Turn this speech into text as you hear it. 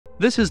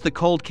This is the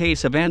cold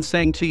case of Anne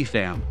Sang Thi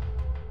Pham.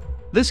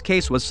 This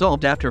case was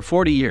solved after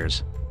 40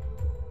 years.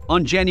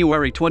 On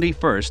January 21,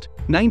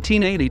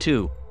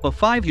 1982, a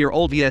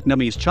 5-year-old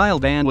Vietnamese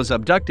child Anne was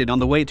abducted on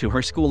the way to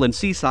her school in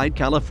Seaside,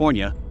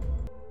 California.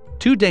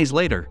 2 days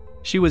later,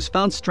 she was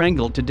found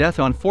strangled to death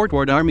on Fort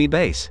Worth Army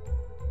Base.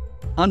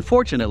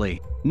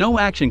 Unfortunately, no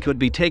action could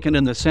be taken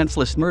in the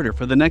senseless murder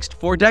for the next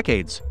 4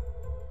 decades.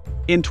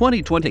 In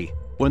 2020,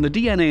 when the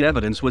DNA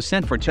evidence was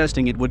sent for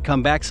testing, it would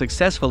come back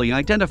successfully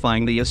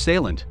identifying the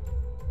assailant.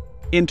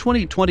 In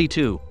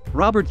 2022,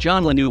 Robert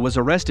John Lanu was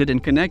arrested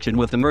in connection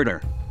with the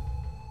murder.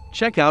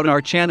 Check out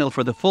our channel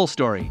for the full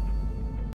story.